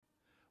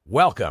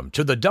Welcome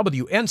to the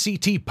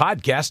WNCT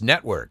Podcast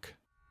Network.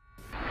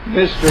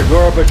 Mr.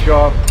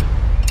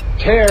 Gorbachev,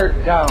 tear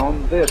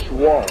down this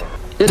wall.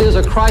 It is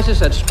a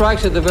crisis that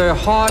strikes at the very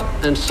heart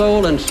and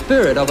soul and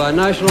spirit of our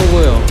national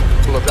will.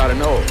 People have got to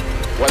know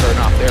whether or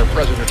not their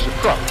president's a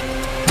crook.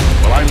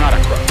 Well, I'm not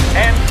a crook.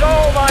 And so,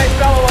 my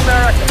fellow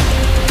Americans,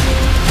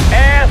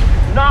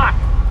 ask not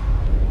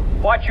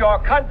what your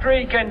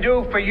country can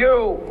do for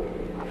you.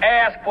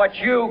 Ask what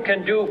you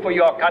can do for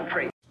your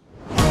country.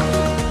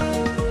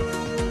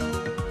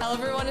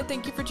 Hello everyone, and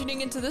thank you for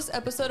tuning into this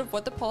episode of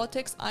What the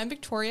Politics. I'm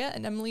Victoria,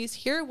 and Emily is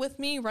here with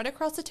me right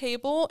across the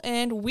table,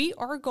 and we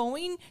are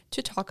going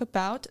to talk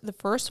about the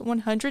first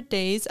 100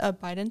 days of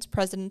Biden's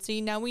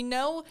presidency. Now, we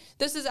know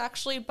this is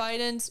actually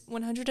Biden's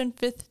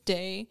 105th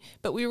day,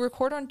 but we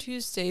record on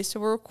Tuesday, so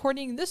we're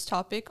recording this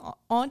topic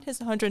on his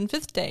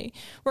 105th day.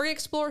 We're going to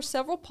explore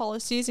several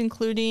policies,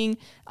 including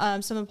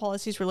some of the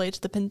policies related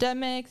to the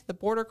pandemic, the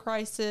border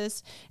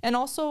crisis, and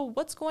also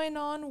what's going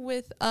on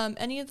with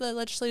any of the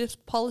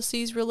legislative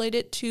policies related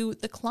to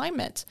the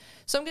climate.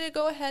 So I'm going to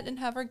go ahead and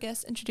have our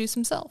guest introduce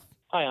himself.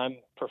 Hi, I'm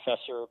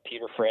Professor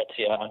Peter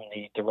Francia. I'm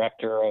the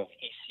director of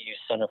ECU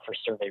Center for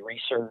Survey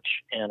Research,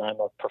 and I'm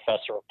a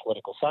professor of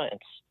political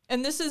science.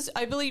 And this is,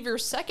 I believe, your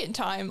second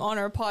time on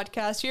our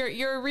podcast.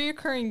 You're a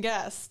reoccurring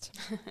guest.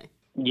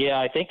 Yeah,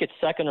 I think it's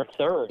second or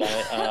third.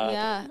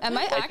 Yeah, it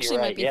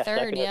might be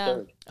third. Yeah.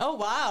 Third. Oh,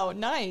 wow.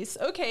 Nice.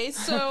 Okay,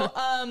 so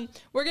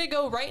we're going to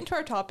go right into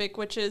our topic,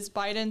 which is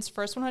Biden's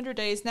first 100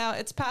 days. Now,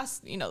 it's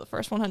past, the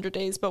first 100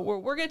 days, but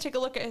we're going to take a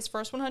look at his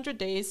first 100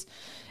 days.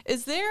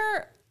 Is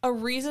there a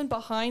reason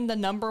behind the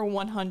number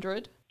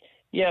 100?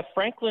 Yeah,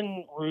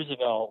 Franklin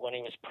Roosevelt, when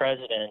he was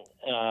president,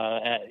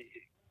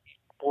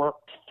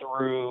 worked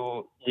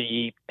through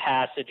the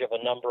passage of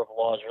a number of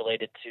laws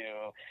related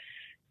to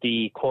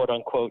the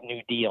quote-unquote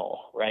New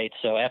Deal, right?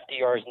 So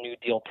FDR's New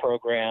Deal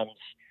programs,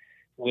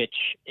 which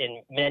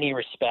in many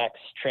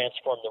respects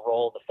transformed the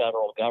role of the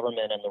federal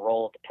government and the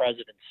role of the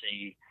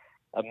presidency.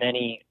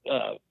 Many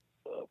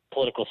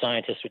political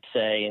scientists would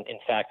say, in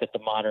fact, that the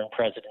modern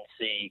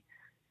presidency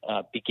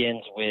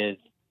begins with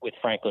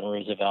Franklin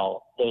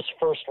Roosevelt. Those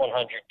first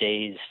 100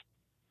 days,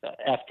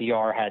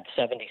 FDR had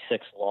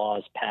 76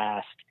 laws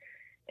passed,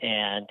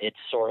 and it's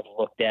sort of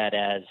looked at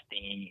as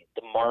the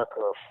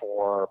marker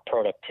for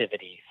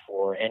productivity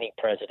for any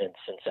president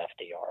since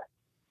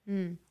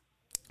FDR.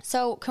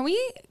 So can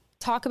we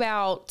talk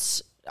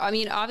about,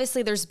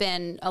 obviously there's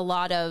been a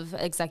lot of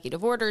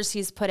executive orders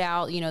he's put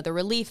out, the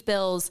relief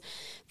bills,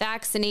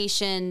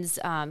 vaccinations,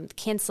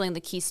 canceling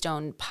the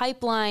Keystone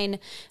Pipeline,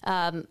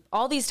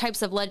 all these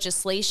types of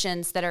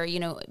legislations that are,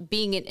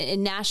 being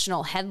in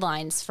national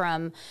headlines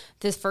from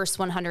the first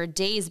 100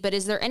 days. But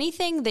is there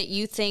anything that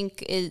you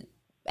think is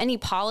any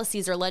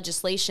policies or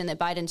legislation that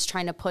Biden's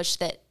trying to push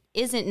that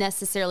isn't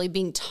necessarily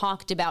being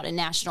talked about in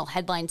national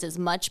headlines as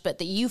much, but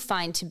that you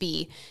find to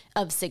be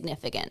of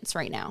significance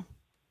right now?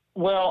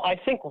 Well, I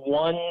think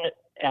one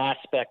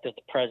aspect of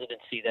the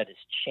presidency that has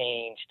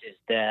changed is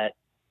that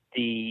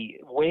the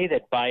way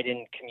that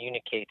Biden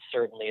communicates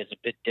certainly is a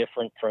bit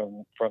different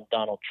from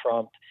Donald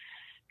Trump.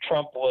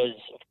 Trump was,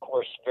 of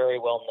course, very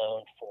well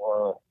known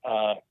for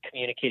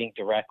communicating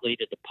directly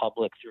to the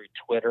public through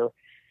Twitter.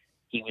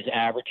 He was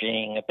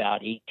averaging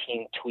about 18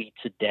 tweets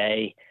a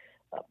day.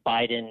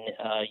 Biden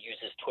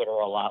uses Twitter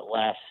a lot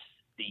less.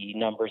 The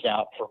numbers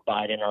out for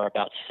Biden are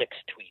about 6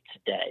 tweets a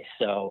day.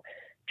 So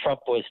Trump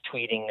was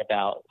tweeting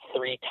about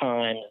 3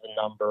 times the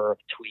number of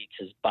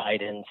tweets as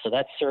Biden. So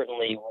that's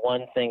certainly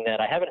one thing that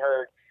I haven't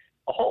heard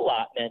a whole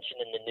lot mentioned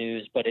in the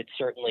news, but it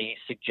certainly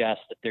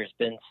suggests that there's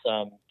been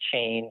some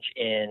change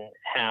in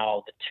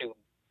how the two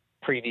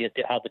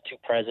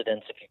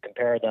presidents, if you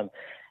compare them,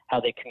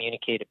 how they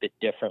communicate a bit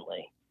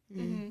differently.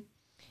 Mm-hmm.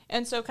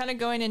 And so kind of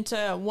going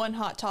into one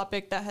hot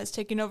topic that has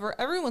taken over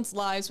everyone's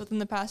lives within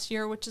the past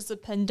year, which is the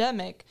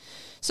pandemic.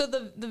 So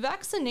the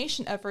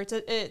vaccination efforts,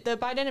 the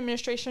Biden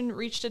administration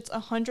reached its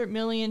 100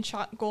 million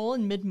shot goal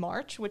in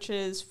mid-March, which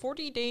is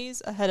 40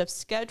 days ahead of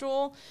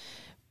schedule.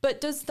 But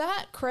does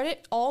that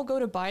credit all go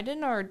to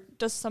Biden, or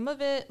does some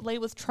of it lay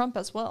with Trump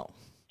as well?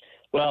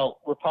 Well,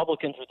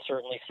 Republicans would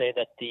certainly say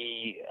that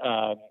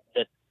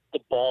the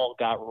ball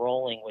got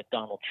rolling with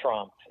Donald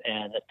Trump,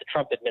 and that the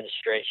Trump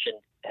administration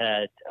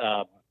had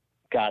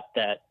got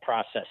that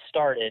process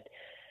started,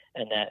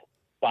 and that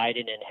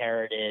Biden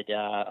inherited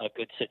a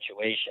good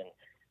situation.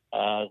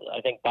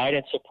 I think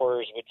Biden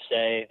supporters would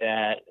say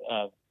that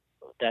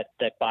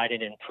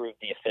Biden improved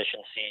the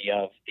efficiency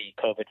of the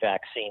COVID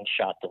vaccine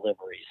shot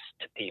deliveries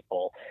to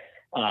people.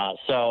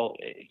 So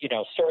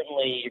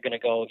certainly you're going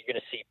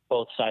to see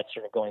both sides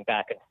sort of going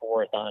back and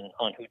forth on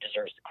who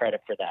deserves the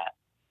credit for that.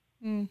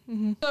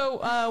 Mm-hmm.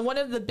 So one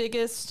of the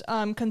biggest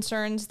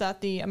concerns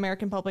that the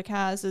American public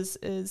has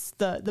is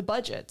the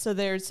budget. So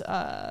there's,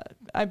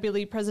 I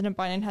believe President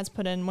Biden has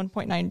put in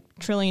 $1.9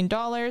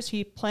 trillion.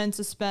 He plans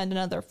to spend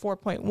another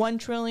 $4.1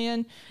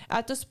 trillion.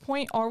 At this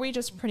point, are we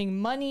just printing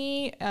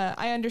money?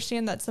 I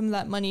understand that some of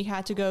that money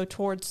had to go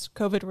towards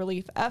COVID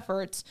relief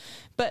efforts,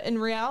 but in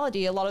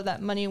reality, a lot of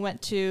that money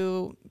went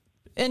to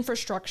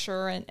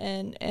infrastructure,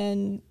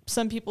 and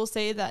some people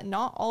say that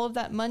not all of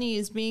that money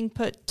is being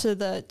put to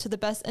the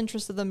best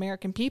interest of the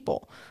American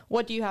people.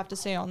 What do you have to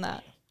say on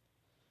that?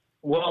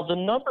 Well, the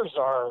numbers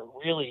are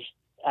really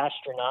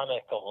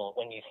astronomical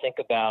when you think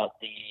about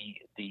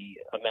the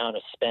amount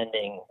of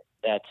spending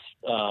that's.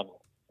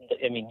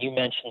 You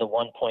mentioned the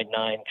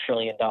 $1.9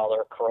 trillion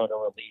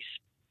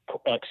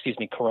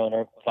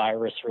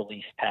coronavirus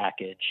relief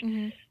package,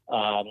 known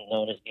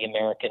as the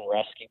American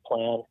Rescue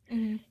Plan.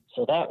 Mm-hmm.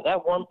 So that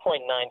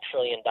 $1.9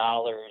 trillion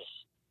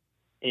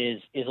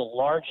is a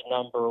large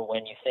number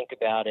when you think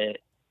about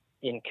it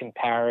in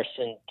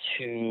comparison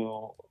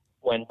to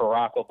when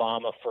Barack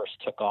Obama first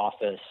took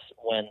office,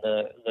 when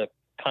the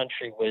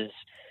country was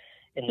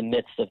in the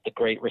midst of the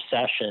Great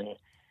Recession,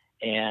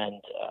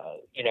 and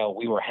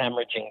we were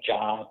hemorrhaging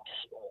jobs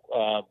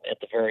at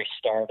the very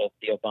start of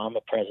the Obama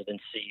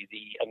presidency.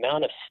 The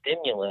amount of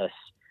stimulus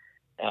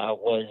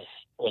was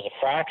a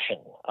fraction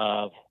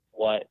of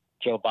what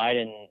Joe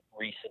Biden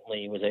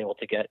recently was able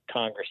to get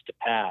Congress to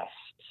pass.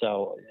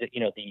 So,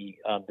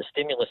 the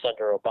stimulus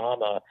under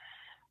Obama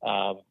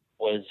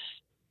was,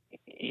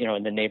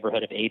 in the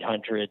neighborhood of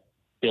 $800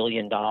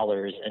 billion,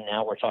 and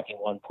now we're talking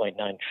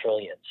 $1.9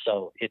 trillion.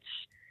 So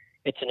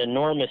it's an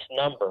enormous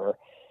number,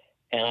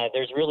 and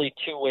there's really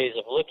two ways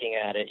of looking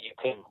at it. You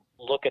could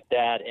look at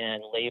that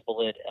and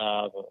label it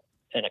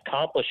an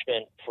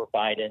accomplishment for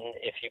Biden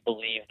if you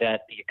believe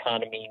that the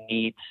economy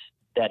needs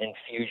that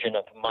infusion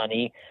of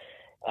money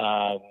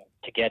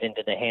to get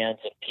into the hands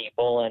of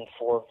people, and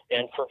for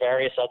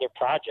various other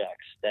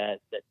projects that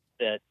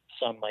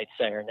some might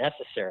say are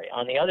necessary.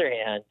 On the other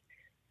hand,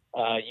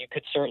 you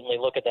could certainly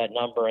look at that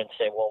number and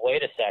say, well,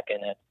 wait a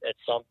second, at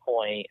some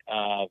point,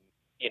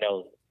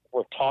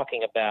 we're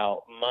talking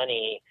about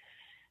money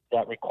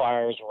that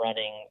requires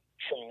running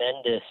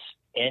tremendous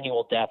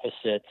annual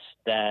deficits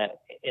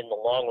that in the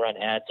long run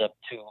adds up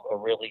to a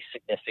really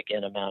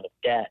significant amount of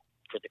debt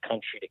for the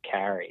country to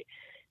carry.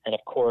 And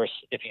of course,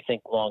 if you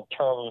think long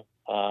term,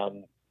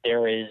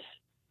 there's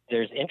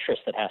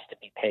interest that has to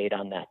be paid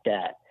on that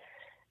debt.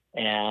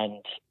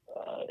 And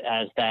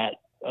as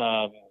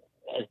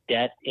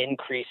debt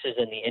increases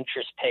and the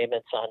interest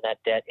payments on that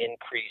debt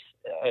increase,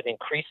 an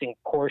increasing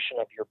portion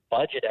of your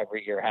budget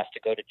every year has to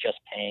go to just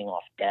paying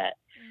off debt.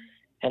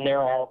 And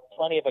there are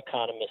plenty of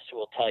economists who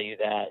will tell you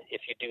that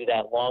if you do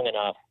that long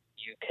enough,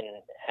 you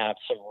can have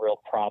some real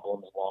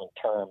problems long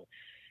term.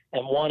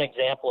 And one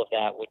example of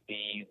that would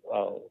be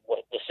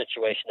what the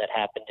situation that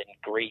happened in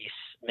Greece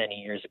many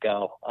years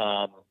ago.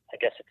 I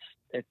guess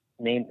it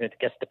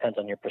depends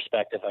on your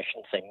perspective. I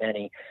shouldn't say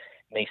many.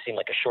 It may seem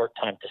like a short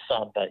time to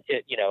some, but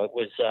it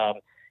was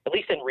at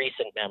least in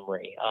recent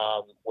memory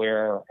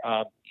where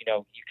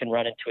you can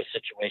run into a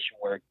situation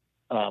where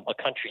a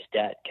country's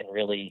debt can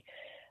really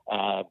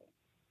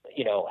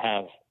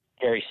have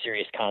very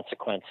serious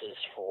consequences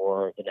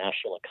for the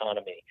national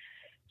economy.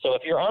 So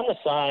if you're on the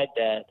side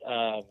that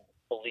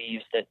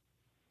believes that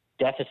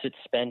deficit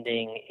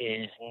spending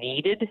is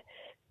needed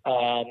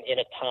in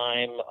a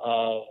time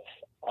of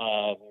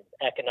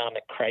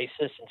economic crisis,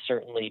 and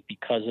certainly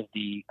because of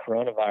the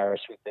coronavirus,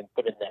 we've been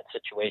put in that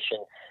situation,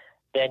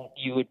 then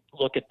you would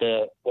look at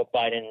what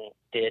Biden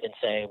did and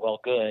say, well,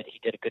 good, he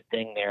did a good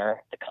thing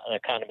there. The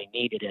economy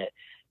needed it.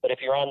 But if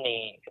you're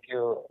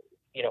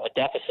a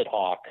deficit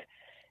hawk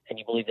and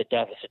you believe that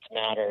deficits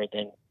matter,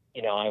 then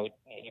I would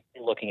be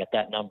looking at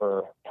that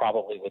number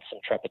probably with some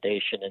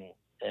trepidation and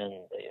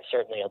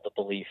certainly of the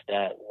belief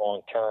that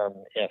long term,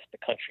 if the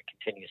country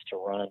continues to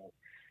run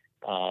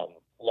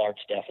large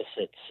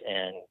deficits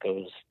and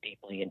goes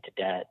deeply into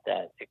debt,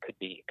 that it could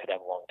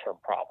have long term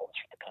problems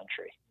for the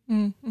country.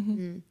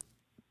 Mm-hmm.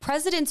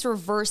 Presidents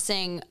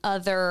reversing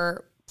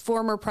other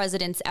former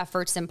presidents'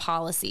 efforts and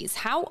policies.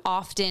 How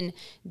often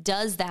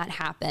does that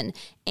happen?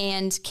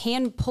 And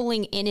can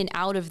pulling in and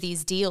out of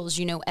these deals,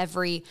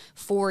 every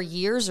 4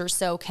 years or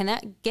so, can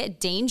that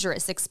get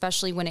dangerous,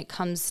 especially when it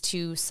comes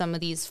to some of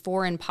these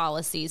foreign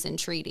policies and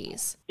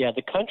treaties? Yeah,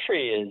 the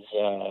country is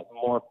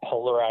more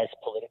polarized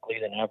politically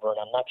than ever. And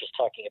I'm not just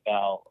talking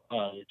about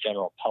the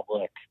general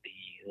public.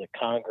 The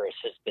Congress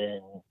has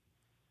been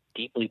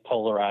deeply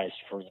polarized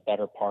for the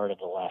better part of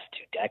the last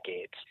 2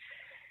 decades.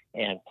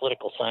 And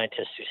political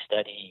scientists who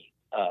study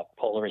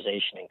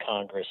polarization in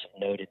Congress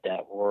have noted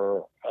that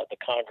the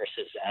Congress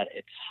is at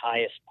its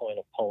highest point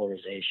of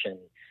polarization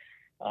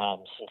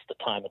since the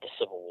time of the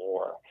Civil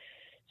War.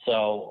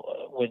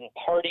 So when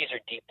parties are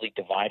deeply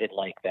divided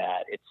like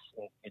that,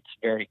 it's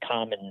very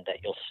common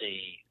that you'll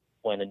see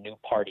when a new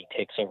party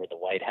takes over the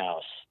White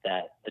House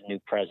that the new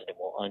president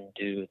will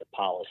undo the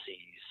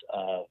policies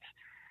of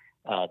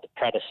the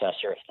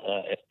predecessor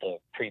if the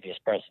previous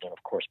president,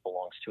 of course,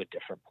 belongs to a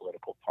different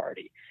political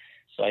party.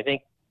 So I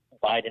think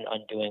Biden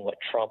undoing what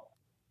Trump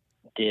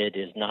did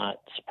is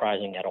not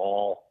surprising at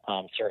all.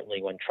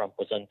 Certainly when Trump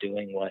was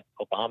undoing what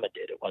Obama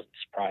did, it wasn't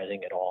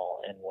surprising at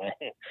all. And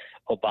when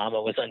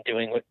Obama was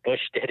undoing what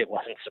Bush did, it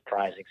wasn't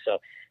surprising. So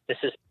this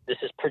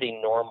is pretty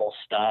normal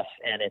stuff,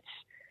 and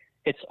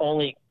it's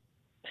only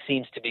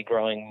seems to be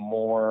growing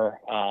more.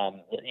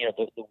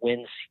 The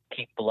winds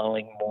keep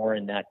blowing more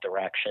in that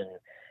direction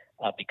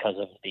because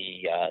of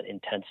the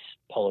intense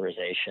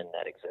polarization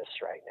that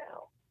exists right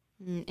now.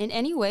 In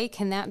any way,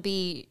 can that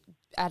be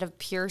out of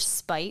pure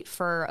spite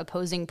for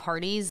opposing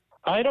parties?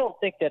 I don't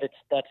think that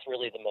that's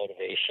really the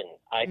motivation.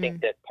 I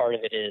think that part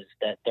of it is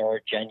that there are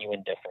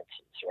genuine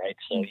differences, right?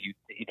 So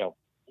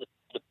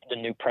the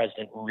new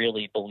president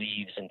really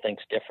believes and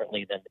thinks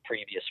differently than the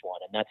previous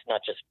one, and that's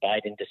not just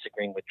Biden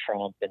disagreeing with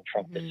Trump and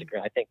Trump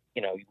disagreeing. I think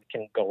we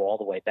can go all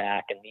the way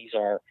back, and these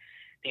are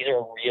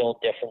real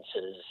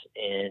differences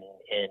in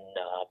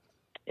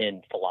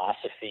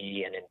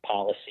philosophy and in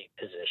policy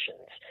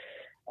positions.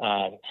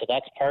 So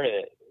that's part of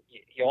it.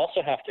 You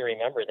also have to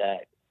remember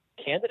that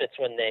candidates,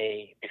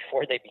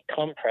 before they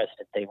become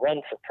president, they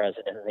run for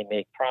president and they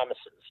make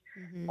promises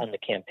on the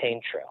campaign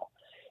trail.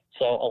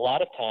 So a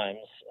lot of times,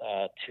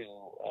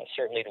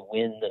 certainly to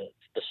win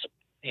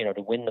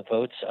to win the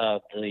votes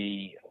of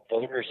the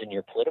voters in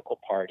your political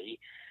party,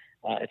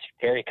 it's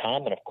very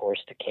common, of course,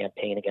 to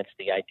campaign against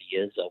the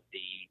ideas of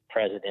the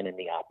president in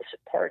the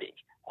opposite party,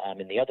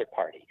 in the other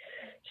party.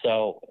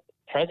 So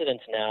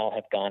presidents now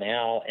have gone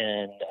out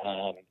and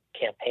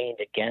campaigned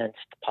against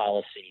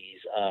policies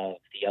of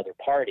the other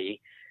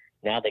party.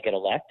 Now they get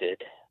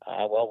elected.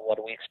 Well, what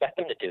do we expect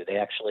them to do? They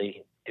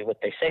actually do what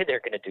they say they're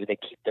going to do. They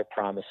keep their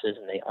promises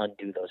and they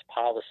undo those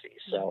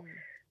policies. So,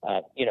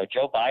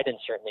 Joe Biden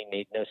certainly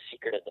made no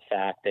secret of the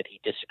fact that he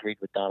disagreed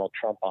with Donald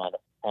Trump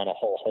on a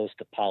whole host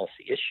of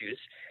policy issues.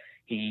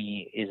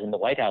 He is in the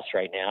White House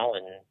right now,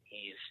 and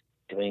he's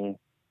doing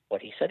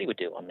what he said he would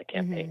do on the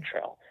campaign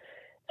trail.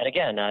 And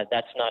again,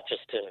 that's not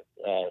just to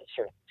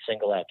sort of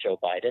single out Joe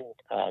Biden.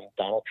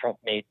 Donald Trump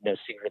made no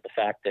secret of the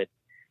fact that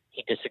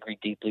he disagreed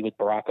deeply with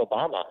Barack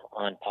Obama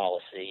on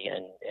policy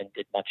and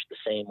did much the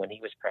same when he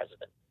was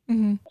president.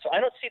 So I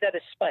don't see that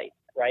as spite,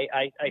 right?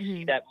 I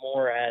see that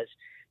more as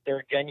there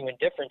are genuine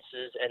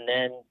differences, and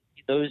then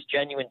those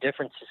genuine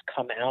differences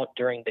come out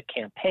during the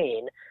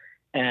campaign,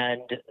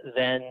 and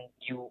then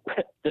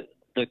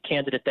the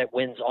candidate that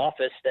wins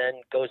office then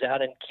goes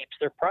out and keeps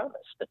their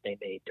promise that they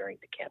made during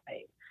the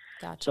campaign.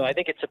 Gotcha. So I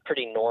think it's a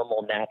pretty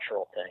normal,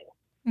 natural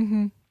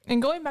thing.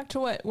 And going back to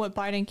what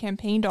Biden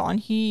campaigned on,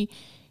 he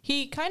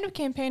kind of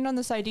campaigned on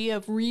this idea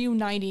of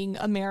reuniting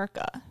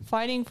America,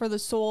 fighting for the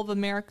soul of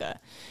America.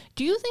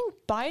 Do you think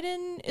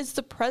Biden is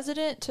the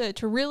president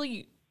to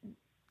really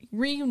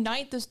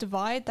reunite this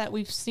divide that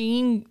we've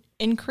seen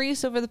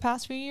increase over the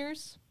past few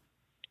years?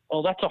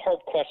 Well, that's a hard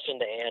question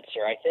to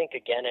answer. I think,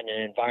 again, in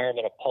an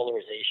environment of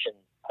polarization,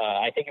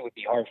 I think it would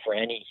be hard for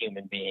any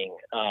human being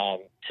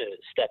to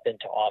step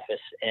into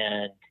office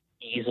and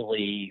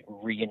easily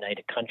reunite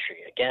a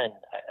country. Again,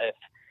 if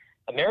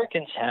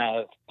Americans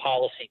have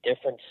policy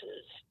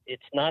differences,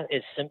 it's not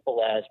as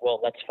simple as, well,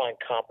 let's find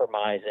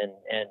compromise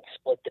and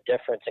split the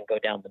difference and go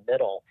down the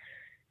middle.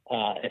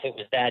 If it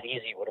was that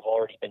easy, it would have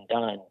already been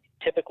done.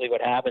 Typically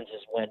what happens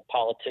is when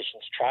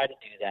politicians try to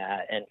do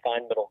that and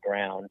find middle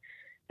ground,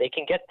 they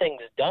can get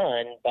things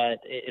done, but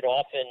it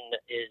often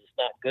is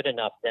not good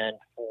enough then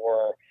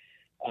for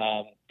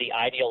the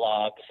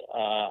ideologues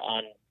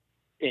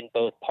in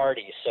both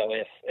parties. So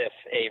if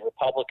a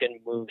Republican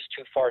moves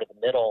too far to the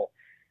middle,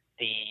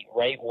 the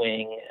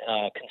right-wing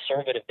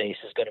conservative base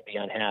is going to be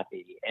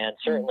unhappy. And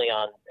certainly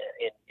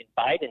in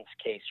Biden's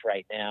case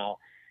right now,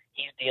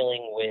 he's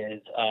dealing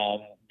with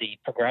the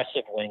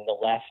progressive wing, the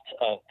left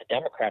of the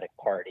Democratic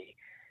Party.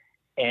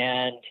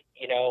 And,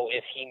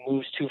 if he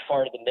moves too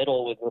far to the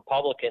middle with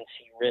Republicans,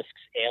 he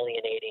risks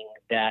alienating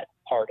that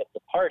part of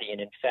the party.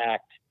 And in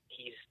fact,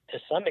 he's to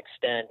some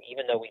extent,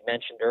 even though we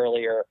mentioned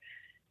earlier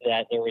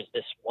that there was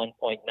this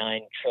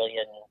 $1.9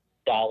 trillion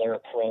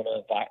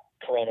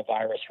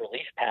coronavirus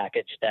relief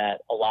package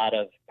that a lot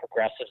of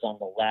progressives on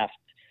the left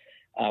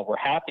were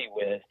happy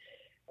with,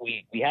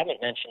 we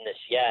haven't mentioned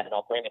this yet, and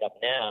I'll bring it up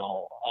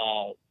now.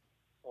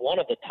 One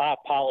of the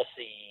top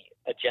policy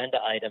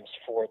agenda items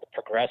for the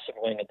progressive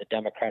wing of the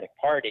Democratic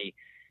Party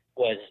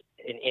was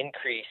an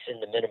increase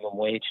in the minimum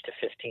wage to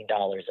 $15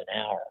 an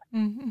hour.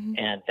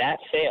 And that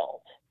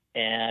failed.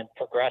 And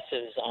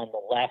progressives on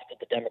the left of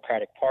the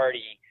Democratic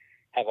Party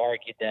have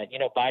argued that,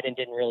 Biden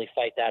didn't really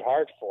fight that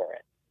hard for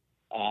it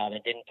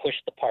and didn't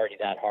push the party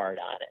that hard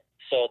on it.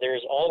 So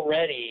there's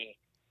already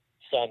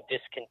some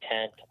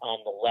discontent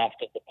on the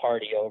left of the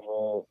party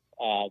over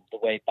the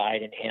way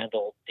Biden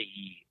handled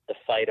the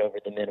fight over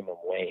the minimum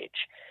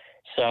wage.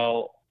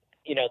 So,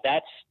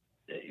 that's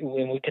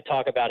when we could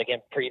talk about,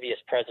 again,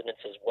 previous presidents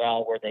as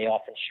well, where they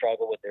often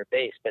struggle with their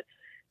base. But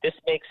this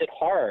makes it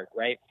hard,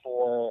 right,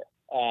 for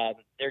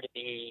there to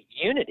be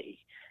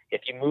unity.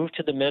 If you move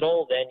to the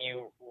middle, then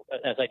you,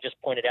 as I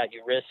just pointed out,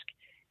 you risk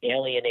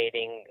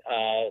alienating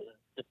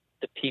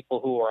the people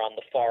who are on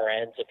the far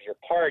ends of your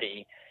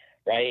party,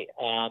 right?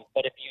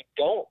 But if you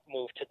don't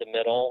move to the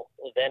middle,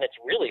 then it's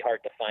really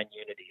hard to find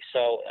unity.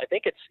 So I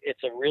think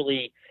it's a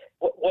really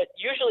what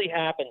usually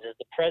happens is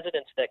the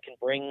presidents that can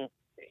bring.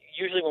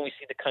 Usually, when we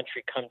see the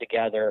country come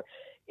together,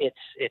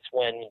 it's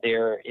when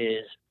there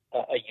is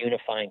a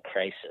unifying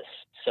crisis.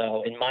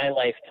 So in my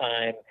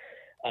lifetime,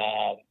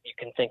 You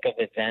can think of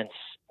events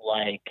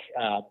like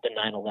the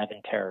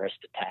 9/11 terrorist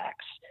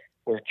attacks,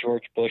 where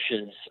George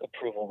Bush's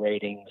approval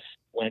ratings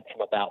went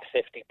from about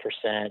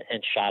 50%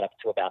 and shot up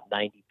to about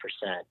 90%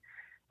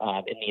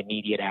 in the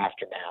immediate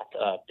aftermath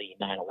of the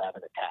 9/11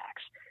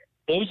 attacks.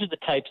 Those are the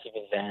types of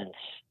events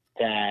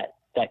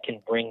that can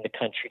bring the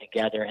country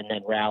together and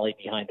then rally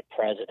behind a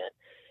president.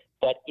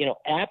 But,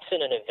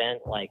 absent an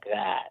event like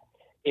that,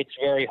 it's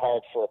very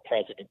hard for a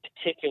president,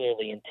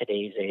 particularly in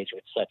today's age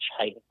with such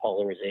heightened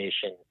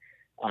polarization,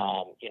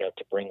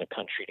 to bring the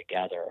country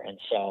together. And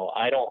so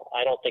I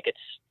don't think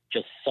it's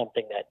just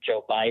something that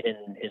Joe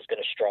Biden is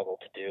going to struggle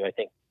to do. I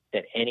think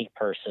that any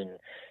person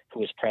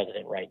who is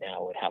president right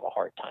now would have a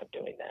hard time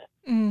doing that.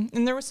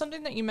 And there was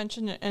something that you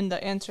mentioned in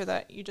the answer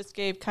that you just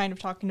gave, kind of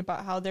talking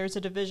about how there's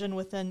a division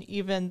within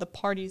even the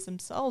parties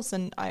themselves.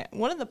 And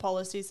one of the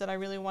policies that I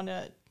really want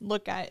to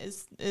look at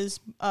is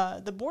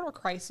the border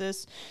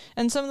crisis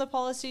and some of the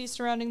policies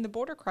surrounding the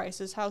border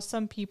crisis, how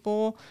some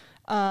people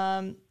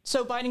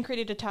so Biden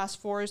created a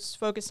task force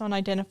focused on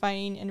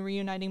identifying and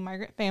reuniting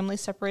migrant families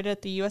separated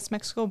at the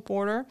U.S.-Mexico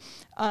border.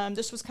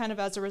 This was kind of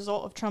as a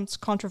result of Trump's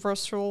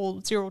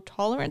controversial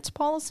zero-tolerance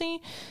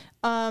policy.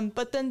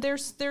 But then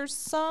there's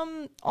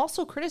some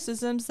also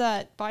criticisms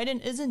that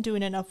Biden isn't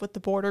doing enough with the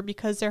border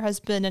because there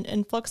has been an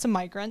influx of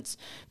migrants.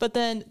 But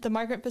then the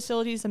migrant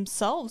facilities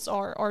themselves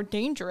are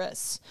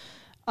dangerous.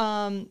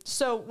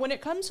 So when it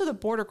comes to the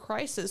border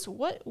crisis,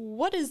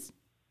 what is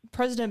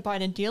President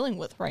Biden dealing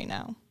with right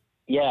now?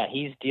 Yeah,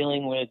 he's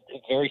dealing with a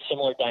very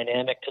similar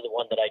dynamic to the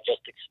one that I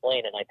just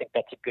explained, and I think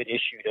that's a good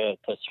issue to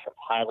sort of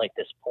highlight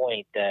this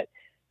point that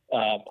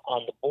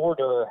on the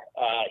border,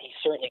 he's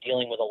certainly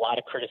dealing with a lot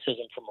of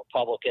criticism from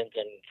Republicans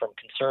and from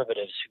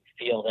conservatives who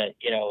feel that,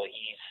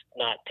 he's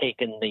not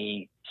taken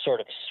the sort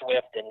of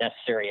swift and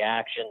necessary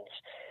actions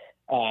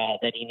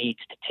that he needs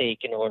to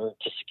take in order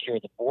to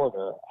secure the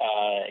border.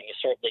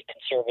 Certainly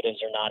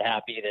conservatives are not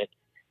happy that,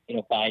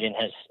 Biden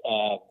has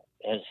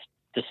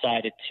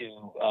decided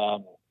to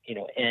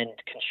end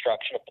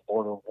construction of the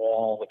border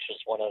wall, which is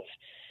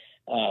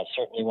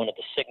certainly one of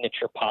the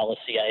signature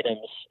policy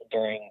items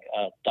during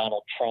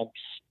Donald Trump's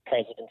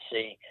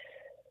presidency.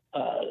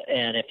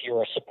 And if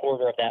you're a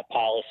supporter of that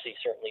policy,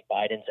 certainly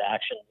Biden's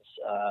actions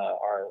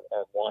are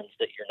ones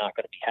that you're not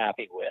going to be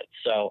happy with.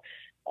 So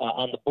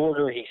on the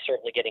border, he's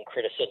certainly getting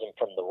criticism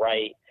from the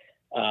right.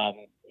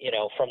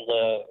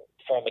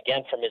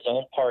 From his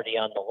own party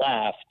on the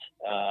left,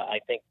 I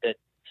think that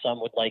some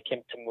would like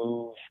him to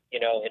move,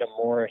 in a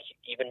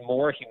even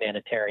more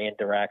humanitarian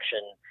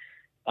direction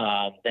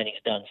than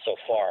he's done so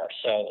far.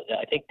 So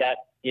I think that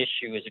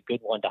issue is a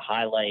good one to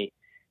highlight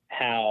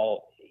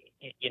how,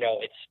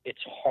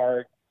 it's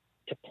hard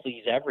to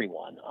please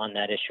everyone on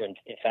that issue. And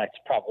in fact,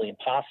 it's probably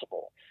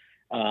impossible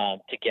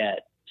to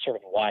get sort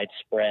of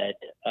widespread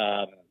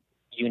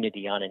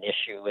unity on an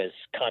issue as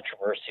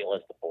controversial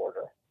as the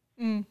border.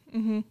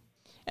 Mm-hmm.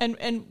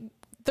 And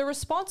the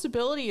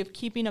responsibility of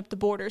keeping up the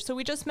border. So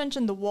we just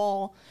mentioned the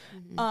wall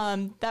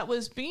that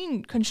was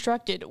being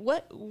constructed.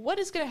 What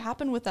is going to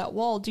happen with that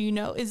wall? Do you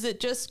know? Is it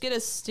just going to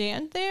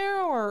stand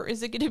there, or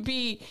is it going to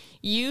be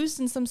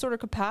used in some sort of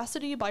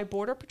capacity by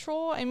Border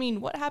Patrol? I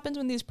mean, what happens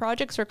when these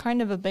projects are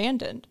kind of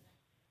abandoned?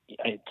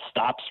 It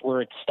stops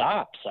where it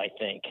stops, I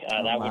think.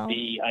 Would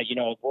be,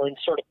 we're in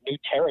sort of new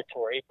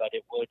territory, but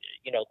it would,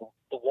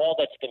 the wall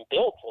that's been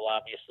built will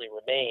obviously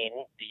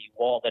remain. The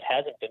wall that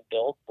hasn't been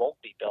built won't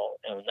be built,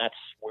 and that's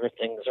where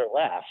things are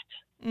left.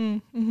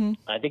 Mm-hmm.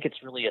 I think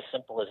it's really as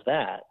simple as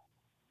that.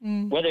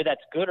 Whether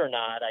that's good or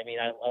not,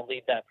 I'll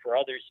leave that for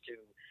others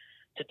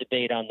to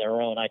debate on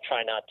their own. I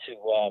try not to,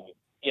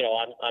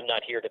 I'm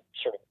not here to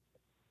sort of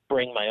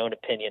bring my own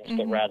opinions,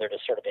 but rather to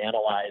sort of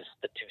analyze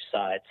the two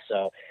sides.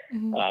 So,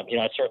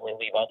 I certainly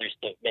leave others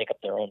to make up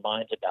their own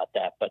minds about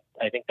that. But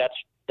I think that's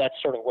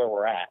sort of where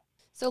we're at.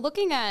 So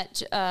looking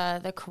at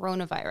the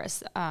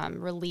coronavirus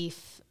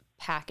relief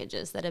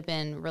packages that have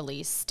been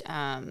released,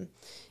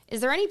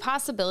 is there any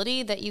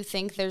possibility that you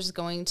think there's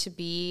going to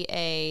be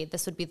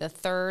this would be the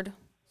fourth,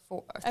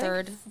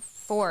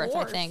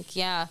 I think.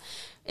 Yeah.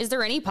 Is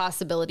there any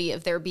possibility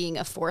of there being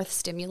a fourth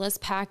stimulus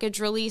package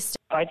released?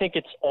 I think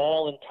it's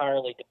all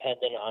entirely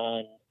dependent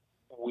on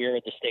where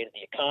the state of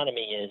the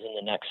economy is in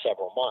the next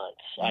several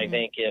months. I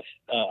think if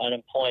the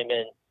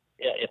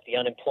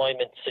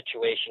unemployment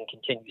situation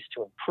continues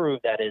to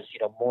improve, that is,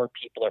 more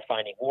people are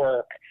finding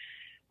work.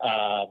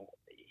 I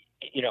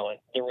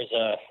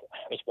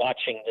was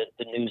watching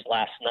the news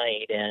last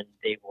night, and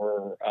they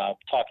were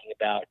talking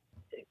about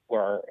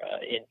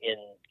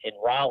in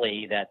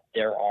Raleigh that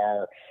there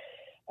are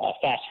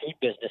fast food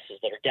businesses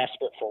that are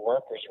desperate for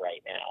workers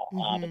right now,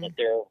 and that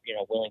they're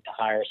willing to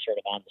hire sort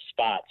of on the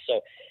spot.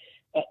 So,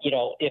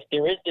 if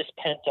there is this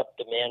pent up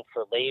demand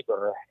for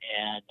labor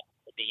and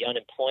the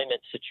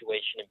unemployment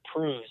situation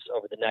improves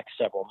over the next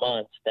several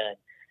months, then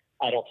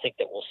I don't think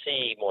that we'll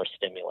see more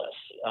stimulus.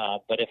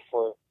 But if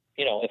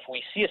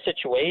we see a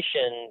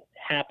situation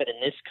happen in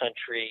this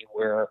country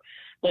where,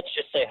 let's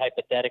just say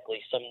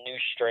hypothetically, some new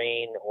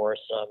strain or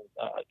some,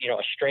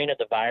 a strain of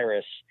the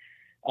virus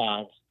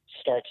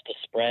starts to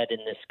spread in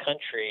this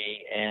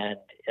country, and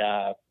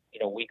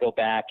we go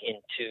back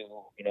into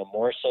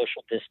more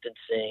social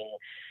distancing,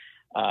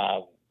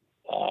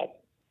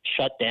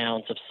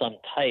 shutdowns of some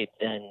type,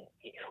 then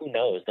who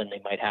knows? Then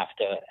they might have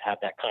to have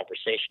that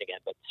conversation again.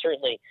 But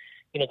certainly,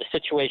 the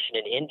situation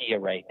in India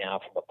right now,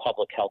 from a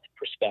public health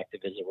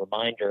perspective, is a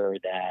reminder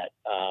that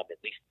at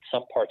least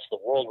some parts of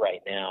the world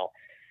right now,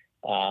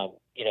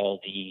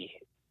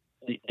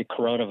 the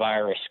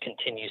coronavirus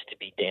continues to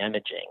be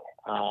damaging.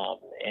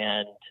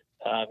 And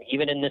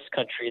even in this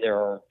country, there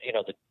are,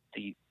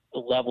 the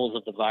levels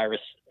of the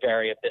virus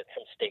vary a bit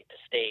from state to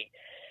state.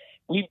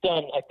 We've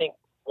done, I think,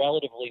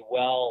 relatively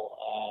well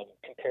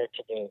compared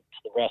to the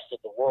rest of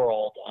the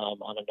world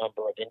on a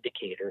number of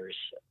indicators.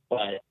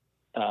 But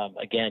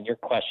again, your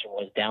question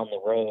was down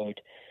the road,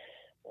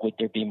 would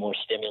there be more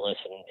stimulus?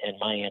 And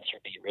my answer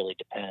would be it really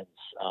depends.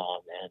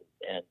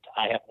 And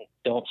I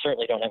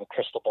certainly don't have a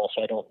crystal ball,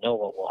 so I don't know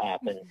what will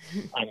happen.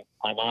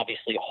 I'm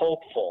obviously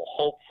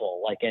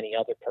hopeful like any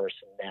other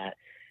person that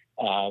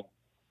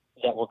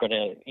we're going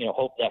to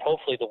hope that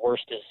hopefully the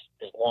worst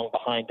is long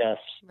behind us,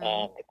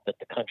 right. That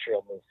the country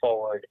will move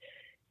forward,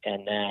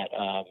 and that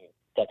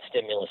that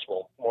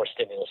more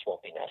stimulus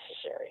won't be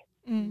necessary.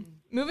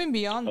 Moving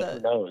beyond who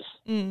knows?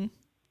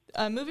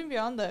 Moving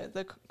beyond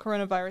the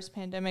coronavirus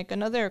pandemic,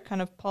 another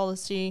kind of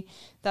policy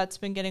that's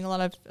been getting a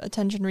lot of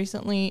attention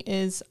recently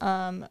is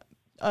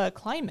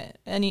climate.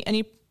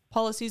 Any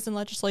policies and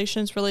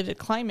legislations related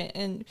to climate.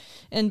 And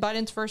in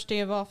Biden's first day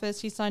of office,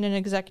 he signed an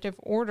executive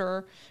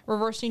order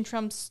reversing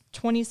Trump's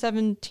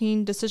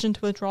 2017 decision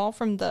to withdraw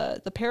from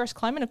the Paris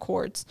Climate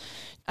Accords.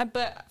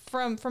 But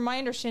from my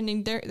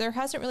understanding, there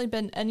hasn't really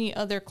been any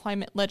other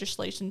climate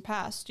legislation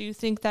passed. Do you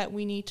think that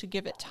we need to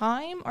give it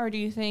time, or do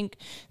you think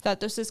that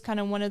this is kind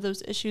of one of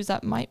those issues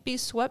that might be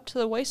swept to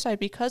the wayside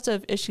because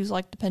of issues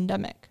like the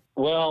pandemic?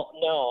 Well,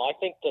 no, I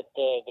think that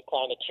the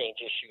climate change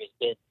issue has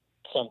been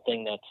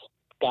something that's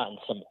gotten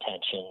some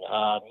attention.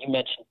 You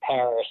mentioned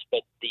Paris,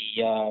 but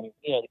the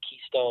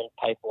Keystone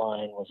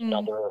Pipeline was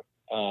another.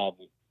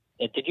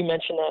 Did you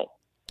mention that?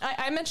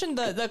 I mentioned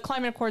the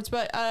climate accords,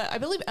 but I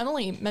believe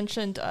Emily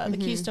mentioned the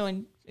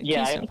Keystone.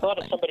 Yeah, Keystone I thought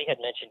somebody had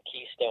mentioned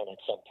Keystone at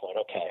some point.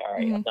 Okay, all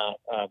right,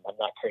 I'm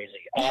not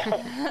crazy.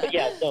 But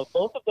yeah, no,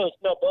 both of those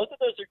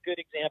are good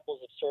examples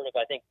of sort of,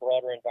 I think,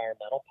 broader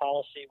environmental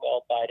policy.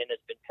 Well, Biden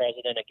has been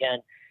president again.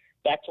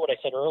 Back to what I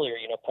said earlier,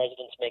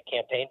 presidents make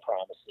campaign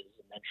promises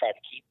and then try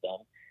to keep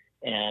them.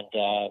 And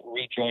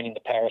rejoining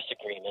the Paris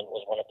Agreement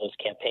was one of those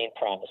campaign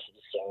promises.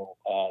 So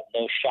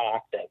no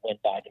shock that when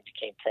Biden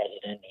became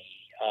president,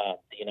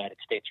 the United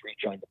States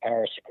rejoined the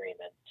Paris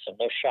Agreement. So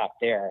no shock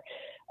there.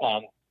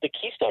 The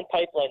Keystone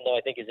Pipeline, though,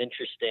 I think is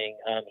interesting.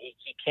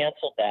 He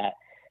canceled that,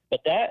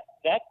 but that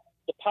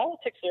the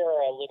politics there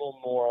are a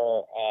little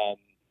more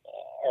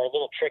are a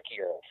little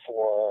trickier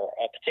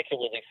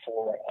particularly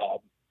for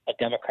a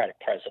Democratic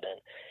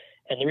president.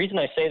 And the reason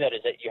I say that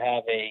is that you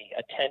have a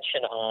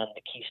tension on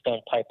the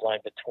Keystone Pipeline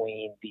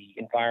between the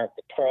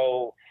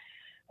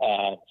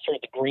sort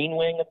of the green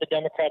wing of the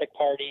Democratic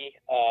Party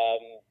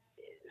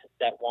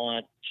that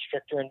want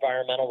stricter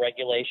environmental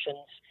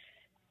regulations,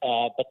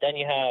 but then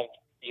you have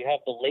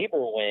the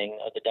labor wing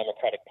of the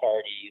Democratic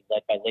Party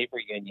led by labor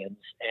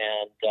unions,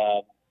 and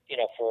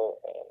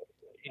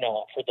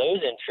for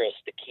those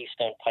interests, the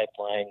Keystone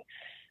Pipeline,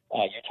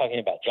 you're talking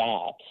about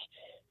jobs.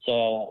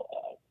 So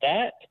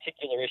that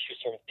particular issue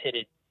sort of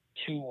pitted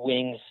two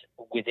wings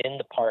within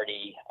the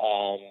party,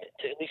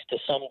 at least to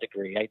some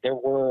degree. There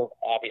were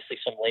obviously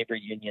some labor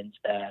unions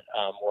that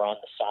were on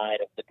the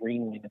side of the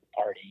green wing of the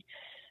party.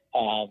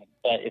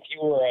 But if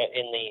you were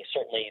in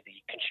certainly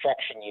the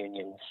construction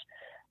unions,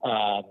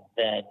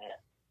 then,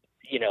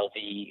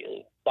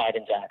 the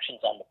Biden's actions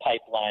on the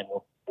pipeline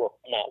were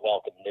not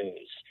welcome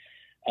news.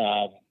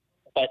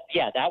 But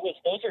yeah,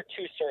 those are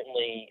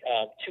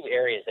two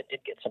areas that did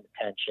get some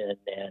attention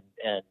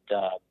and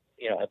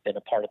have been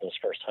a part of those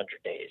first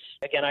 100 days.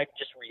 Again, I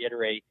just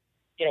reiterate,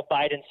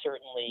 Biden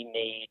certainly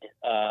made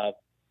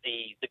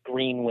the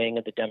green wing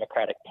of the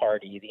Democratic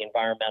Party, the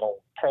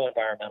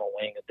pro-environmental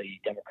wing of the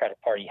Democratic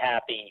Party,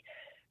 happy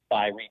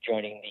by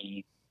rejoining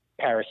the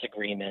Paris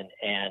Agreement,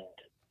 and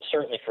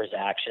certainly for his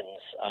actions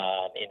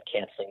in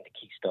canceling the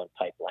Keystone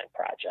Pipeline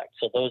project.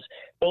 So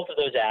both of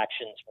those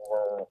actions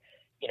were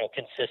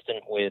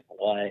consistent with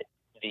what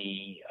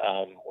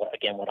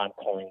what I'm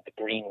calling the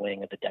green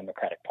wing of the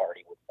Democratic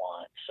Party would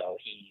want. So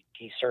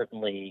he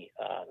certainly,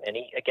 and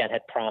he again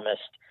had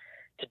promised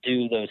to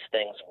do those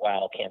things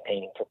while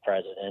campaigning for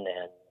president,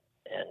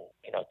 and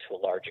to a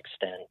large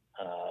extent,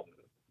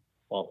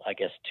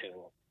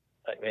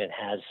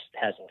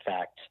 has in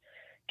fact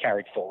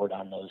carried forward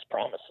on those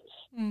promises.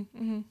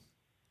 Mm-hmm.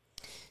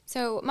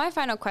 So my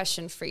final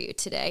question for you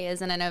today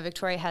is, and I know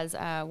Victoria has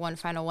one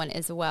final one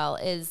as well,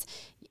 is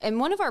in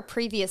one of our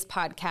previous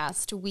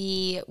podcasts,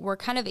 we were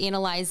kind of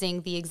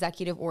analyzing the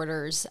executive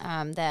orders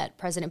that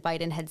President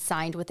Biden had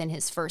signed within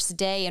his first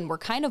day. And we're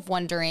kind of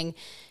wondering,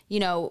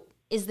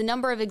 is the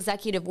number of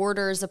executive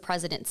orders a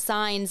president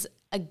signs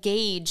a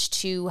gauge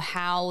to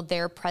how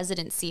their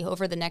presidency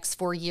over the next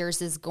 4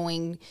 years is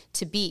going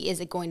to be? Is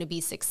it going to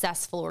be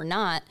successful or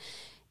not?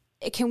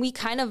 Can we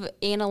kind of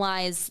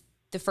analyze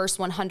the first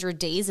 100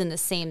 days in the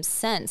same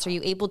sense? Are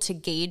you able to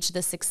gauge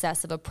the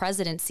success of a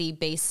presidency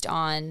based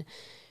on,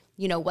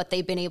 what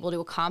they've been able to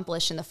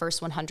accomplish in the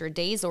first 100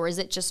 days? Or is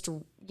it just,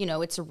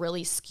 it's a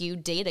really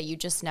skewed data? You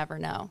just never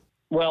know.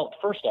 Well,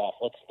 first off,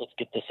 let's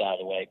get this out of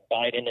the way.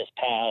 Biden has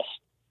passed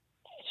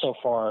so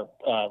far,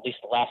 at least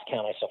the last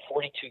count I saw,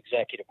 42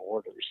 executive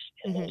orders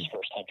in those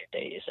first 100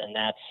 days, and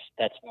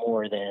that's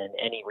more than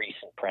any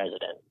recent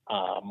president,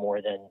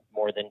 more than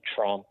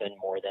Trump, and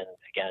more than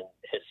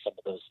some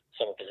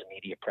of his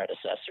immediate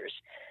predecessors.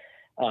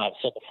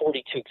 So the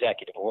 42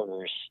 executive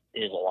orders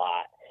is a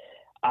lot.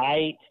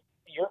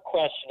 Your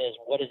question is,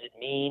 what does it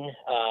mean?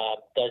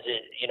 Does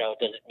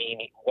it mean,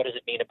 what does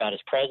it mean about his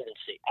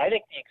presidency? I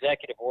think the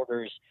executive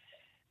orders,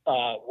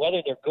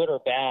 whether they're good or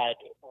bad,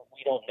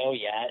 we don't know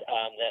yet.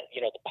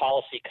 The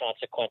policy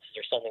consequences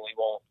are something we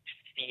won't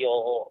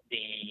feel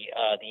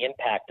the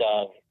impact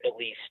of, at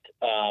least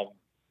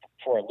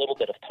for a little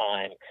bit of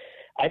time.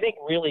 I think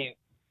really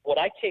what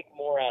I take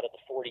more out of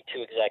the 42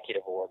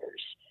 executive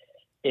orders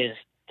is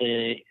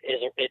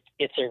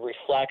it's a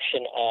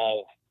reflection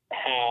of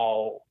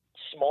how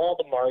small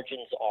the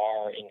margins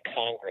are in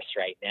Congress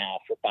right now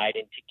for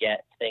Biden to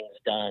get things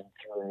done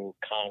through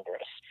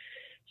Congress.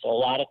 So a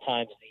lot of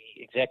times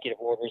the executive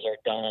orders are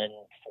done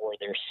for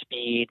their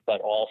speed, but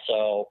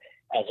also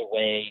as a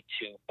way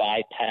to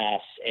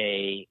bypass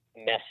a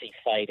messy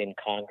fight in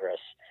Congress.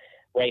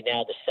 Right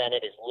now, the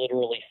Senate is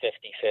literally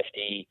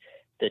 50-50.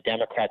 The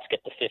Democrats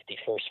get the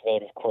 51st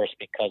vote, of course,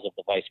 because of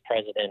the vice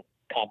president.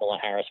 Kamala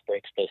Harris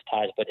breaks those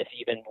ties. But if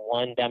even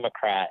one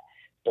Democrat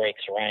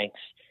breaks ranks,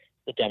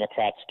 the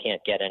Democrats can't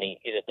get any,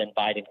 then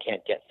Biden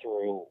can't get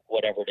through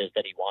whatever it is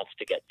that he wants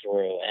to get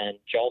through. And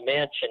Joe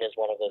Manchin is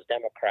one of those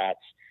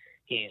Democrats.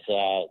 He's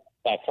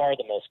by far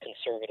the most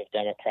conservative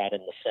Democrat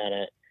in the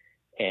Senate,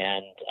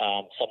 and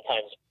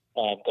sometimes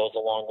goes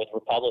along with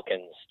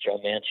Republicans. Joe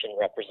Manchin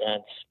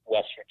represents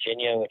West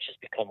Virginia, which has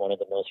become one of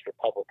the most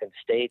Republican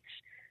states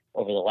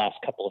over the last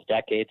couple of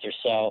decades or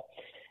so.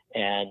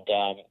 And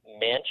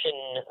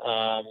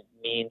Manchin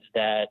means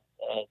that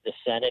the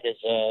Senate is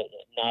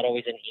not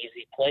always an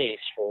easy place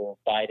for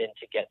Biden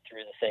to get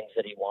through the things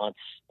that he wants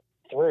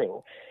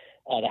through.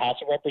 The House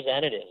of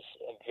Representatives,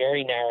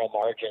 very narrow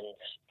margins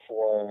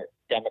for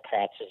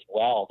Democrats as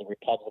well. The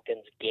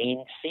Republicans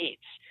gained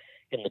seats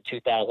in the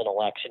 2000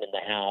 election in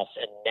the House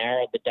and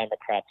narrowed the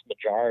Democrats'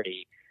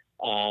 majority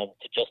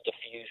to just a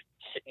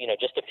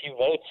few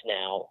votes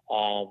now.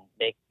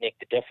 Make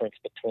the difference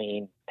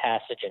between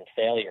passage and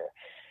failure.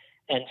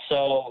 And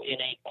so in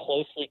a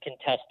closely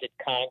contested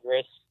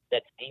Congress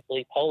that's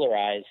deeply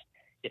polarized,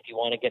 if you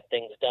want to get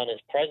things done as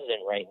president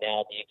right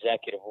now, the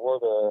executive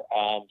order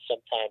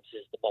sometimes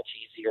is the much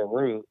easier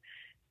route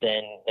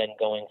than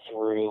going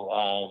through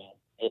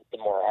the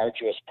more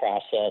arduous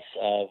process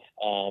of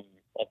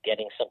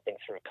getting something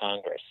through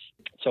Congress.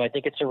 So I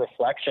think it's a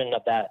reflection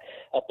of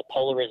the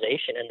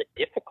polarization and the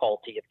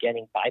difficulty of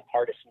getting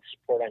bipartisan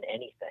support on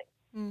anything.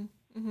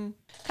 Mm-hmm.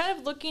 Kind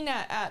of looking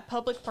at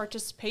public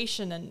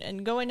participation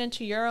and going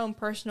into your own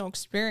personal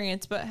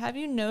experience, but have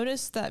you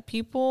noticed that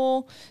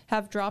people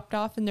have dropped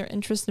off in their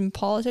interest in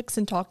politics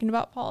and talking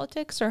about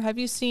politics, or have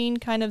you seen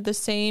kind of the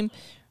same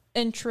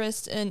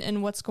interest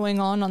in what's going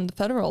on the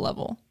federal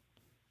level?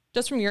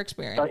 Just from your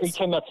experience. Are you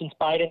talking about since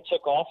Biden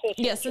took office?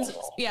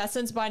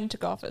 Since Biden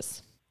took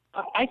office.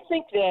 I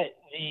think that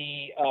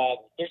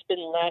there's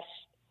been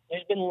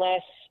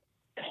less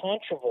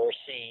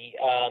controversy,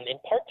 in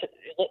part to,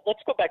 let's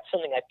go back to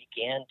something I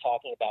began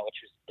talking about,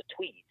 which was the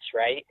tweets,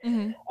 right?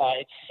 Mm-hmm.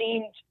 It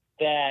seemed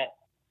that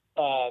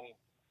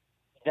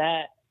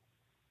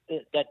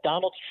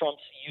Donald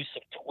Trump's use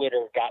of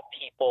Twitter got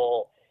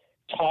people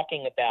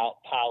talking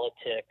about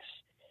politics,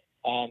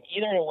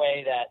 either in a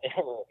way that they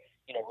were,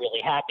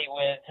 really happy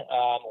with,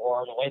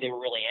 or in a way they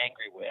were really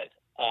angry with.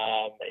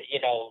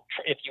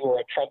 If you were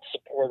a Trump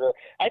supporter,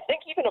 I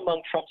think even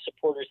among Trump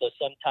supporters, though,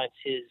 sometimes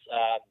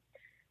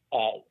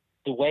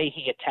the way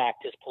he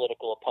attacked his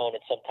political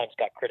opponents sometimes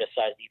got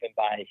criticized even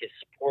by his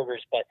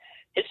supporters, but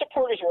his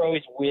supporters were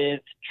always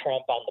with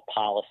Trump on the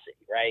policy,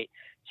 right?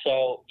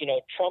 So,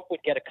 Trump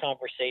would get a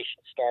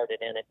conversation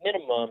started, and at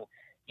minimum,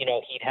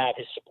 he'd have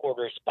his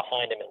supporters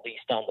behind him, at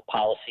least on the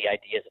policy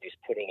ideas that he's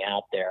putting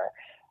out there.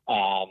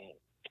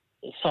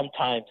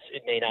 Sometimes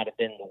it may not have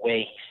been the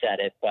way he said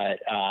it, but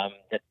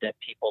that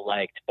people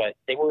liked, but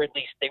they were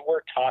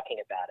talking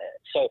about it.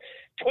 So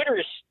Twitter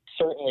has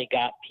certainly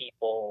got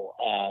people,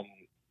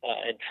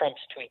 and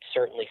Trump's tweets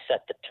certainly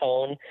set the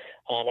tone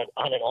on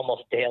an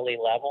almost daily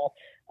level,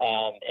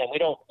 and we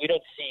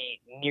don't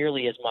see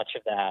nearly as much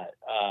of that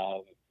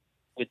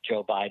with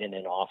Joe Biden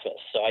in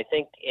office. So I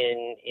think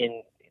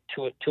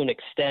to an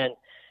extent,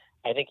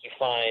 I think you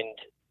find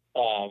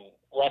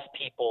less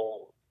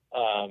people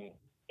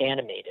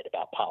animated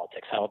about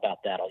politics. How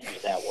about that? I'll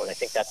use that word. I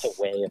think that's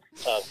a way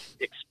of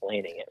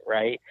explaining it,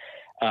 right?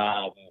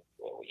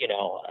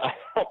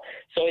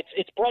 So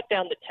it's brought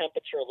down the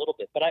temperature a little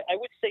bit. But I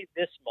would say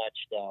this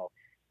much, though.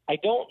 I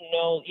don't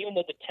know, even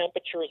though the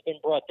temperature has been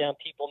brought down,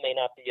 people may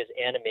not be as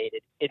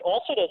animated. It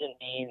also doesn't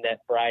mean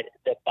that Biden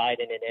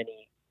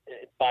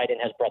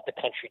has brought the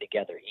country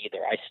together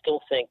either. I still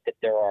think that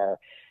there are,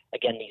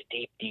 again, these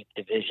deep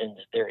divisions.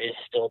 There is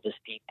still this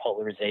deep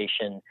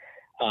polarization.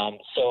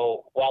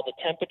 So while the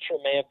temperature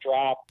may have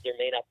dropped, there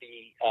may not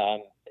be,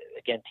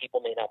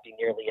 people may not be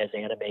nearly as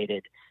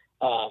animated.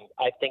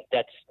 I think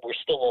we're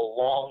still a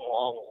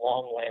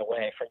long way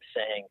away from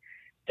saying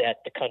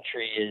that the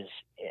country is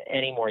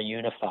any more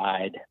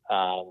unified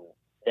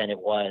than it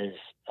was,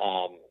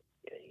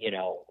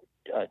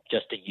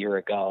 just a year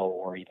ago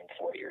or even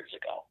 4 years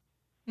ago.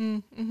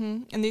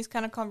 Mm-hmm. And these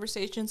kind of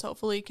conversations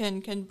hopefully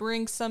can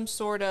bring some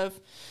sort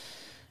of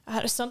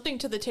something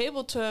to the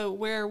table to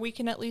where we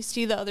can at least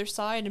see the other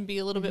side and be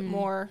a little bit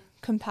more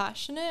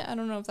compassionate. I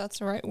don't know if that's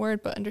the right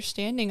word, but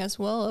understanding as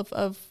well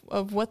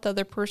of what the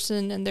other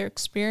person and their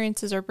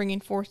experiences are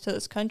bringing forth to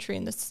this country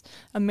and this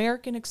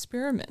American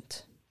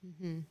experiment.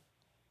 Mm-hmm.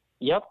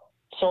 Yep.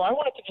 So I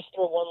wanted to just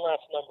throw one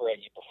last number at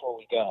you before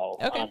we go,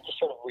 okay. To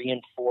sort of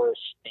reinforce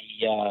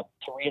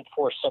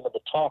some of the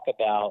talk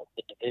about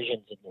the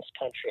divisions in this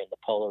country and the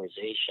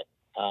polarization.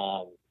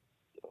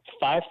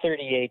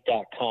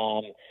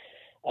 538.com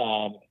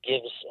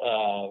gives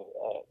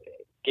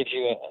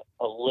you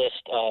a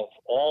list of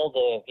all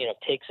the,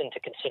 takes into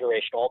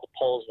consideration all the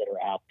polls that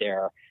are out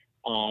there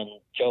on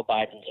Joe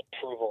Biden's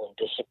approval and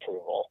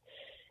disapproval.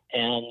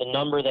 And the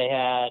number they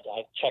had,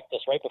 I checked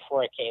this right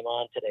before I came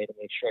on today to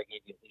make sure I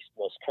gave you at least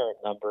the most current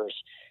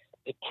numbers.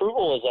 The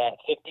approval is at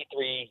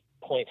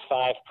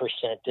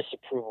 53.5%,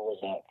 disapproval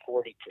is at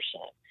 40%.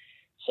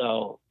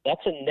 So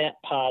that's a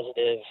net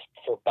positive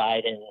for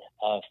Biden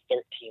of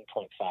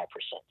 13.5%.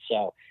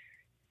 So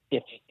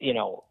if you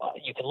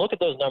can look at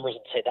those numbers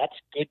and say that's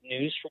good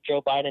news for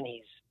Joe Biden.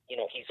 He's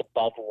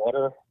above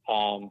water.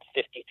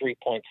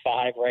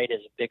 53.5, right,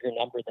 is a bigger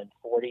number than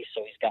 40,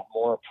 so he's got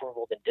more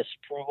approval than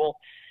disapproval.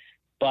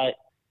 But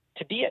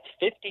to be at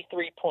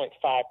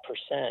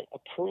 53.5%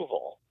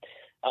 approval,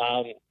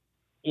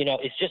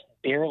 is just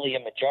barely a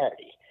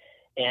majority.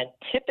 And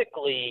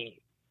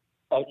typically,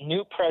 a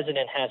new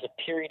president has a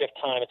period of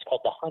time. It's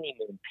called the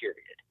honeymoon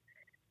period.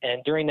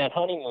 And during that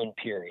honeymoon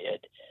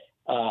period,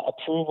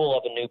 approval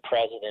of a new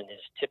president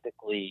is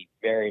typically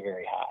very,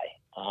 very high.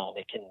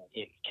 It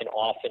can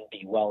often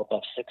be well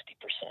above 60%.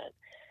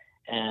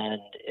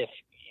 And if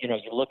you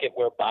look at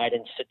where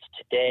Biden sits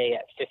today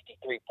at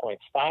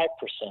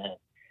 53.5%,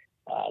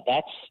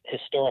 that's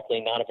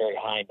historically not a very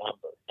high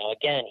number. Now,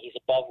 again, he's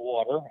above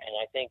water, and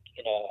I think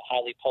in a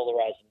highly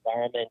polarized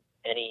environment,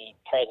 any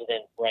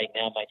president right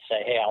now might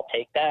say, hey, I'll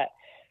take that.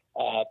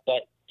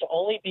 But to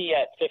only be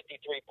at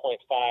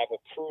 53.5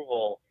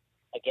 approval,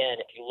 again,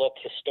 if you look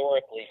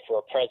historically for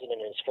a president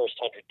in his first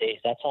 100 days,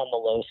 that's on the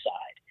low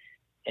side.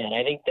 And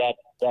I think that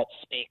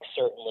speaks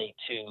certainly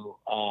to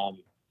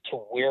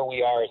where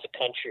we are as a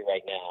country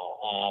right now.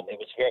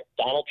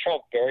 Donald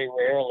Trump very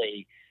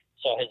rarely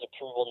saw his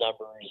approval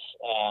numbers,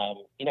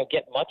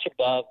 get much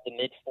above the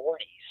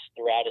mid-40s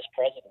throughout his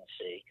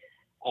presidency.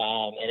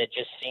 And it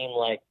just seemed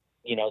like,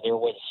 there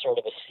was sort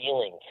of a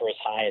ceiling for as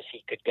high as he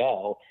could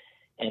go.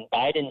 And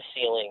Biden's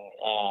ceiling,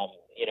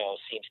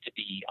 seems to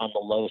be on the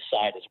low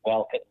side as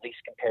well, at least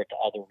compared to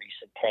other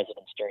recent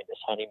presidents during this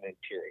honeymoon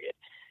period.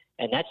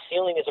 And that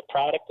ceiling is a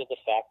product of the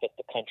fact that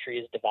the country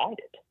is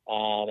divided.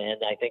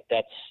 And I think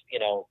that's,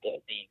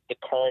 the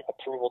current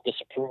approval,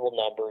 disapproval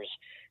numbers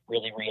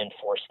really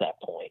reinforce that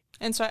point.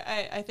 And so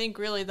I think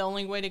really the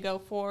only way to go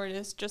forward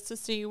is just to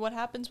see what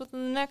happens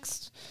within the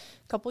next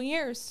couple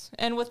years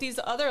and with these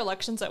other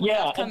elections that we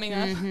have coming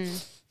up. Mm-hmm.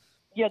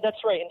 Yeah,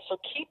 that's right. And so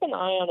keep an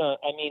eye on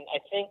I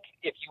think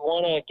if you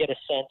want to get a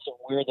sense of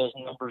where those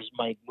numbers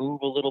might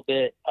move a little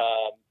bit,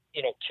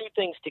 two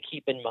things to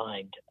keep in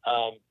mind.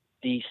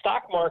 The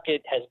stock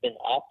market has been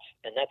up,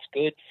 and that's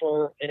good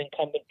for an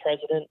incumbent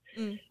president.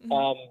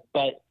 Mm-hmm.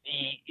 But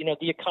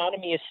the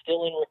economy is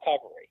still in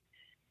recovery.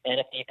 And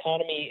if the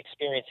economy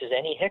experiences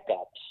any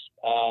hiccups,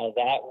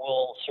 that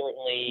will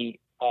certainly,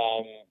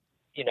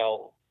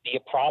 be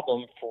a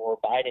problem for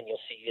Biden. You'll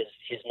see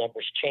his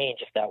numbers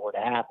change if that were to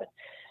happen.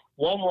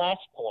 One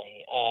last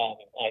point. I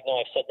know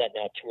I've said that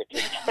now 2 or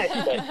 3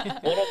 times, but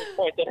one other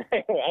point that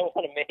I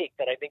want to make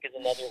that I think is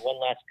one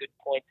last good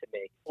point to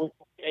make.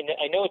 And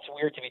I know it's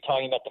weird to be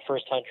talking about the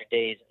first 100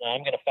 days, and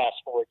I'm going to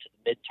fast forward to the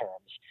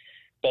midterms.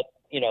 But,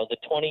 the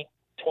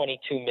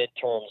 2022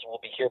 midterms will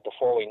be here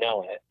before we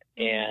know it.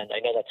 And I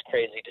know that's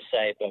crazy to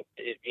say, but,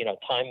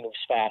 time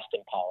moves fast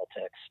in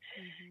politics.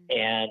 Mm-hmm.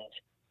 And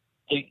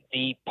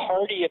the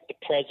party of the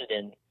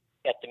president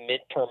at the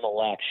midterm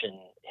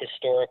election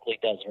historically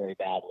does very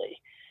badly.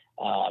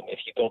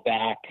 If you go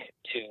back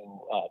to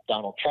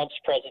Donald Trump's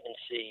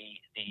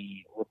presidency,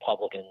 the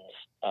Republicans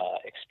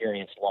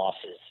experienced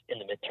losses in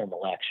the midterm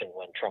election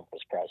when Trump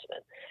was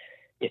president.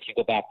 If you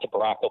go back to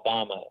Barack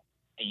Obama,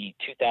 the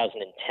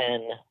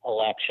 2010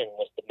 election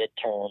was the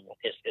midterm,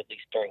 at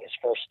least during his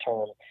first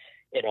term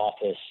in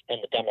office,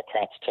 and the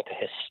Democrats took a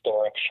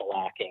historic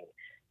shellacking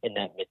in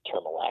that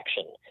midterm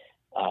election,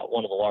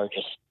 one of the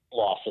largest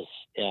losses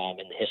in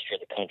the history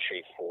of the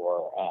country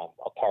for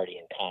a party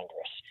in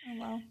Congress. Oh,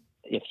 wow.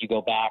 If you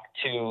go back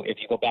to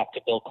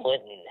Bill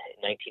Clinton in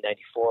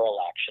 1994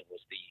 election was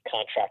the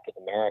Contract with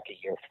America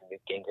year for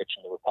Newt Gingrich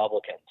and the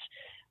Republicans.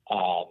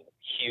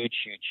 Huge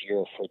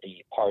year for the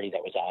party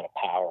that was out of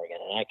power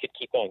again. And I could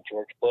keep going.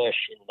 George Bush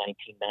in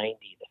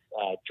 1990,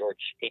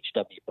 George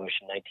H.W. Bush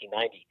in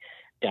 1990,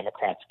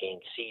 Democrats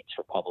gained seats,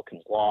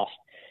 Republicans lost.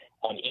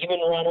 Even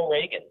Ronald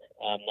Reagan,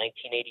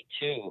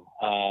 1982,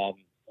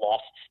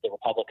 the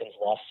Republicans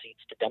lost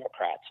seats to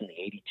Democrats in the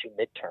 82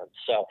 midterms.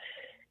 So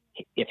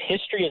if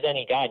history is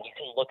any guide, you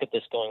can look at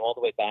this going all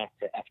the way back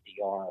to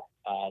FDR.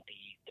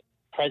 The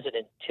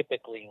president's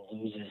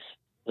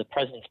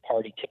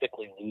party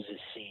typically loses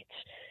seats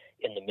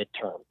in the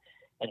midterm.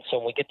 And so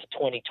when we get to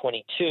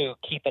 2022,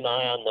 keep an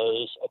eye on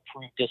those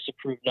approved,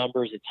 disapproved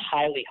numbers. It's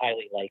highly,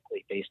 highly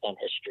likely, based on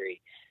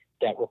history,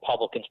 that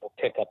Republicans will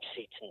pick up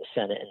seats in the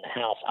Senate and the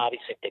House.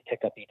 Obviously, if they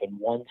pick up even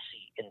one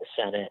seat in the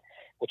Senate,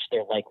 which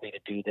they're likely to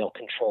do, they'll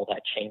control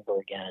that chamber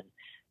again,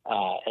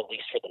 at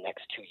least for the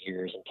next 2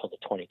 years until the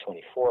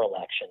 2024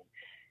 election.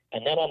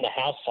 And then on the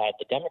House side,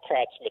 the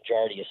Democrats'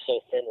 majority is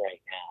so thin right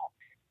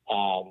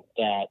now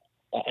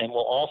and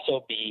will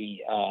also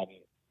be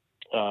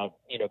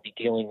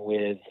dealing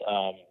with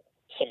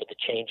some of the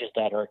changes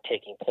that are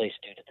taking place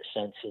due to the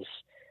census,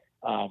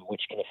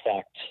 which can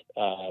affect,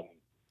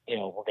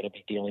 we're going to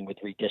be dealing with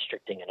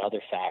redistricting and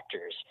other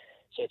factors.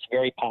 So it's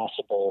very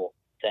possible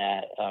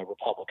that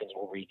Republicans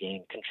will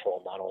regain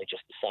control, not only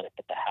just the Senate,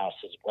 but the House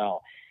as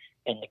well.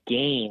 And the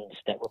gains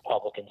that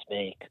Republicans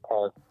make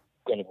are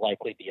going to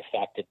likely be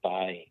affected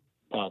by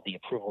the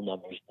approval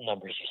numbers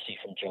you see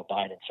from Joe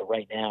Biden. So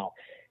right now,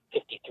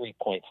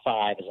 53.5,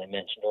 as I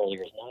mentioned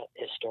earlier, is not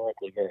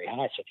historically very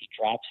high. So if he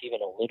drops even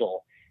a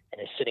little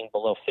and is sitting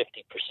below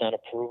 50%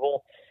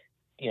 approval,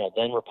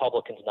 then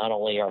Republicans not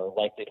only are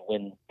likely to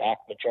win back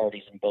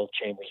majorities in both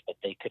chambers, but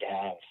they could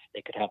have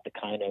the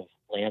kind of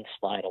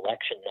landslide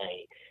election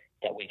night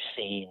that we've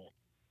seen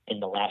in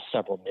the last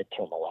several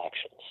midterm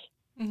elections.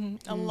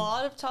 Mm-hmm. A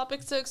lot of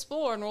topics to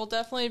explore, and we'll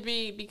definitely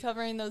be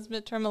covering those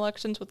midterm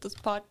elections with this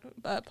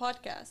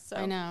podcast. So.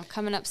 I know,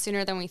 coming up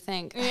sooner than we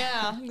think.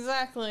 Yeah,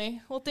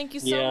 exactly. Well, thank you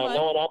so much. Yeah,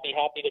 no, and I'll be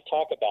happy to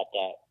talk about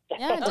that.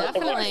 Yeah,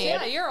 definitely.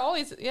 Yeah, you're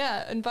always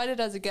invited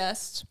as a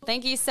guest.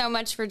 Thank you so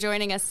much for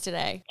joining us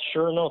today.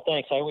 Sure, no,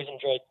 thanks. I always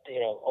enjoy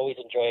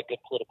a good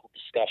political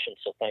discussion,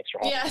 so thanks for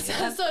having me.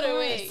 Yes, so do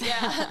we.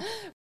 Yeah.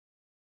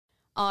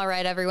 All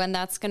right, everyone,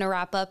 that's going to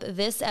wrap up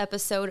this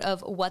episode of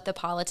What the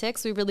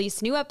Politics. We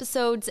release new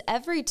episodes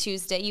every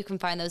Tuesday. You can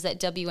find those at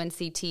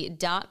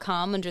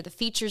WNCT.com under the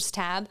Features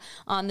tab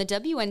on the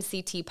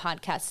WNCT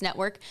Podcast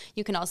Network.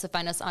 You can also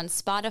find us on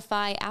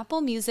Spotify,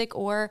 Apple Music,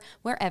 or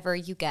wherever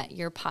you get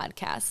your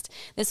podcast.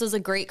 This was a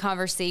great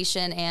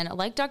conversation, and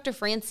like Dr.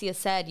 Francia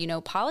said,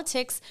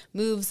 politics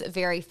moves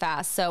very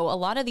fast. So a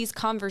lot of these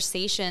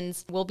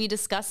conversations, we'll be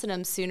discussing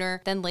them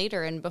sooner than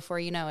later and before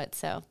you know it.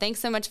 So thanks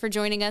so much for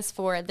joining us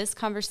for this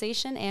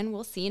conversation, and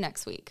we'll see you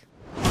next week.